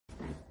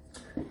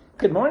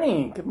Good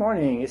morning. Good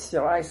morning. It's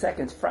July 2nd,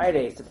 it's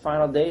Friday. It's the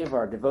final day of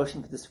our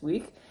devotion for this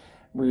week.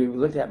 We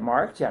looked at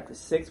Mark chapter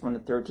 6, 1 to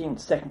 13,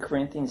 2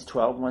 Corinthians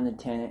 12, 1 to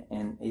 10,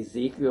 and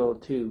Ezekiel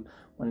 2,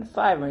 1 to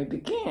 5. And we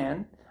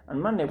began on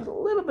Monday with a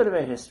little bit of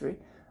a history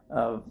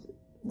of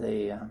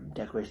the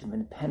Declaration of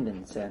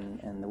Independence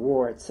and the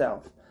war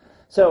itself.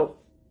 So,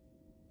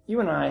 you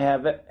and I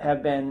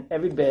have been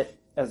every bit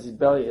as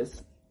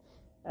rebellious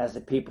as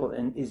the people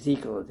in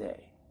Ezekiel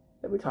day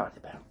that we talked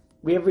about.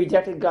 We have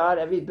rejected God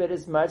every bit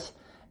as much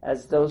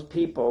as those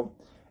people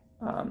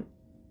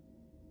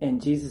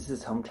in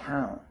Jesus'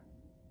 hometown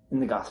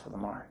in the Gospel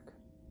of Mark.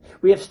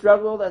 We have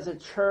struggled as a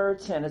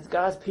church and as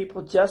God's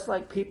people just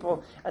like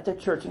people at the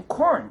church in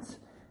Corinth,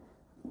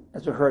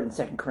 as we heard in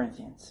 2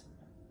 Corinthians.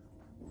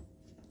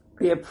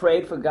 We have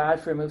prayed for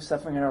God to remove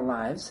suffering in our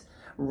lives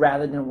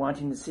rather than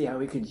wanting to see how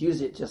we could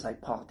use it just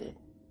like Paul did.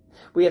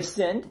 We have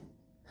sinned.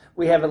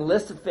 We have a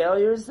list of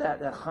failures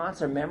that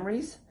haunts our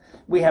memories.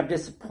 We have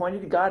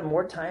disappointed God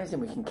more times than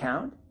we can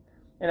count.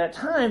 And at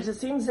times it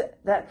seems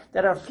that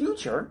our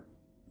future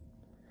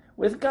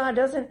with God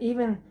doesn't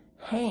even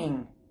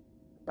hang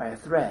by a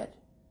thread,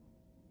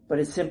 but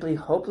it's simply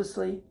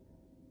hopelessly,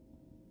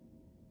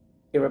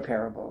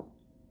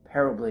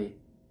 irreparably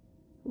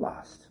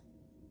lost.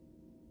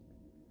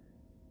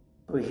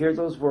 But we hear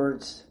those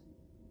words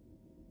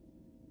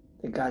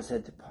that God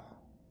said to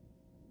Paul.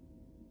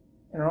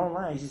 In our own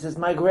lives, he says,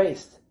 "My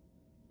grace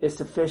is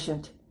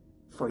sufficient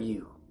for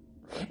you."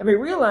 And we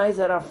realize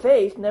that our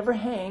faith never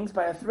hangs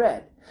by a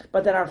thread,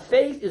 but that our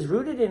faith is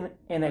rooted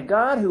in a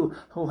God who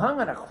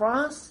hung on a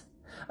cross,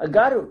 a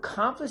God who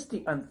accomplished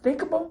the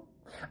unthinkable,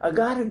 a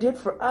God who did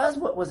for us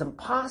what was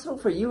impossible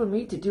for you and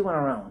me to do on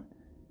our own.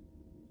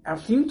 Our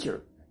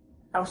future,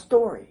 our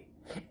story,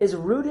 is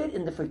rooted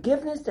in the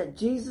forgiveness that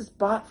Jesus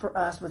bought for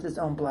us with his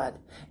own blood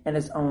and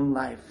his own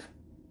life.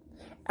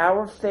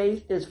 Our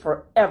faith is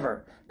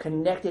forever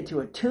connected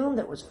to a tomb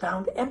that was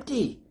found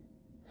empty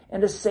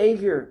and a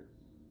Savior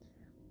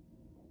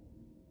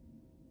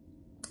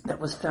that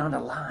was found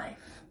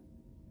alive.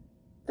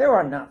 There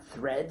are not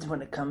threads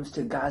when it comes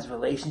to God's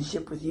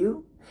relationship with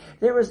you.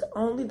 There is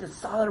only the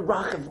solid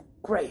rock of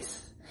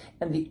grace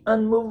and the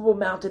unmovable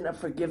mountain of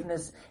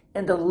forgiveness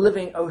and the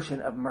living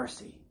ocean of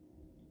mercy.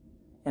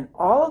 And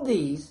all of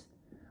these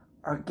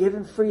are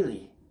given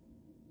freely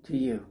to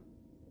you.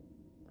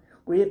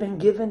 We have been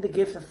given the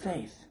gift of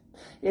faith.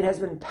 It has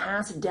been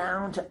passed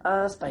down to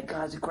us by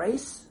God's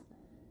grace.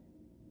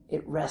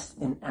 It rests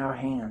in our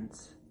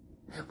hands.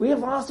 We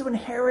have also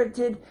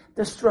inherited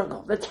the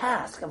struggle, the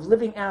task of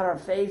living out our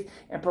faith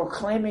and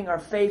proclaiming our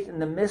faith in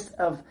the midst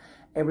of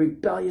a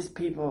rebellious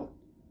people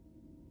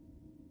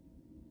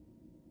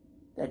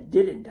that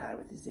didn't die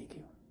with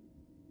Ezekiel.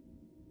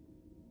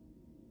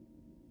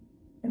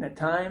 And at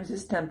times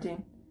it's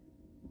tempting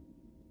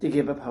to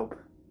give up hope.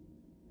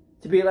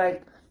 To be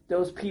like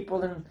those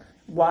people in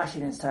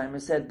Washington's time who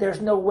said, "There's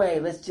no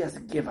way, let's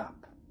just give up."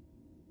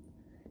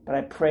 But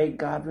I pray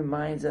God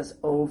reminds us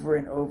over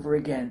and over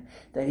again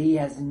that he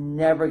has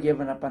never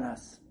given up on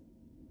us.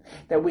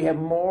 That we have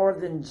more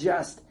than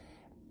just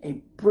a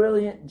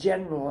brilliant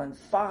general and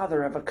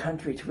father of a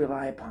country to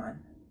rely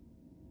upon.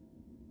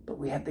 But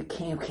we have the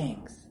King of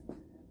Kings,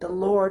 the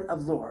Lord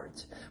of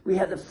Lords. We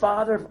have the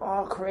Father of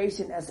all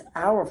creation as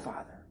our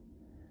Father.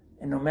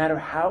 And no matter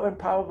how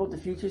improbable the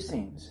future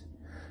seems,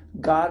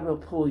 God will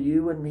pull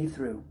you and me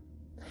through.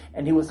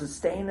 And he will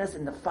sustain us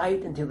in the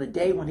fight until the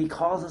day when he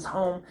calls us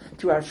home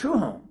to our true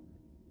home.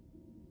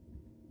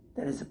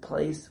 That is a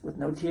place with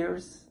no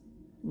tears,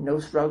 no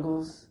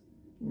struggles,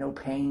 no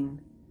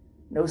pain,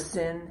 no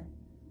sin,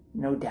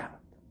 no doubt.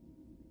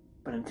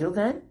 But until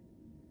then,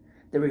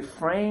 the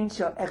refrain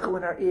shall echo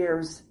in our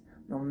ears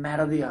no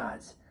matter the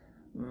odds.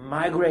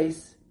 My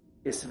grace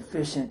is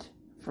sufficient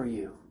for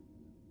you.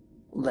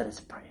 Let us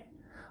pray.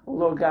 Oh,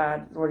 Lord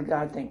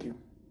God, thank you.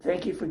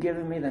 Thank you for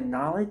giving me the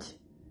knowledge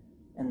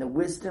and the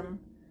wisdom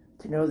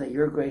to know that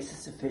your grace is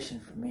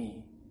sufficient for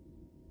me.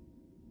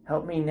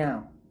 Help me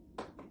now.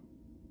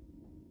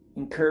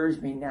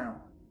 Encourage me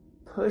now.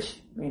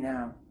 Push me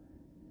now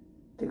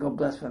to go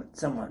bless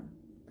someone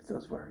with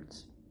those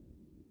words.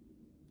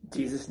 In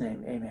Jesus'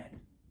 name,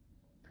 amen.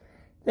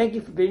 Thank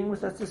you for being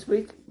with us this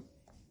week.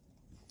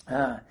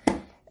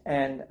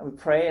 And we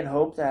pray and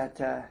hope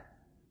that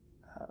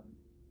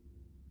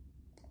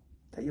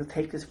you'll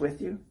take this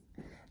with you.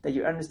 That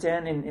you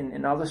understand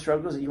in all the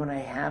struggles that you and I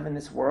have in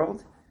this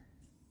world,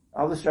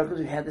 all the struggles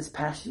we had this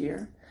past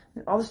year,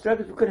 and all the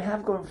struggles we're going to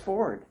have going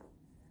forward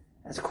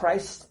as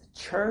Christ's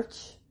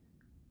church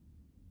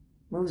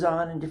moves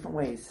on in different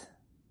ways.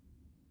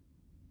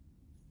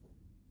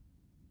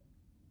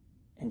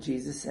 And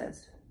Jesus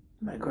says,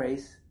 "My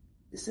grace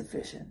is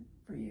sufficient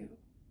for you."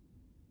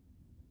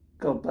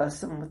 Go bless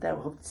someone with that.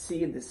 We hope to see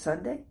you this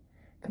Sunday.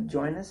 Come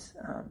join us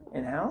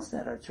in-house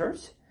at our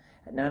church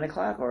at 9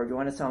 o'clock, or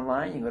join us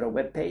online. You can go to our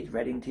webpage,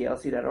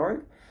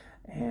 readingtlc.org,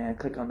 and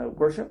click on the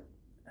worship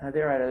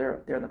there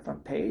on the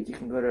front page. You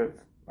can go to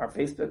our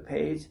Facebook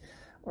page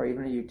or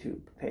even a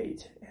YouTube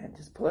page and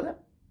just pull it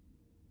up.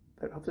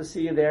 But hope to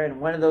see you there in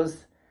one of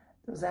those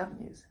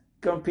avenues.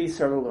 Go in peace,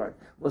 serve the Lord.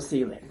 We'll see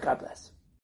you later. God bless.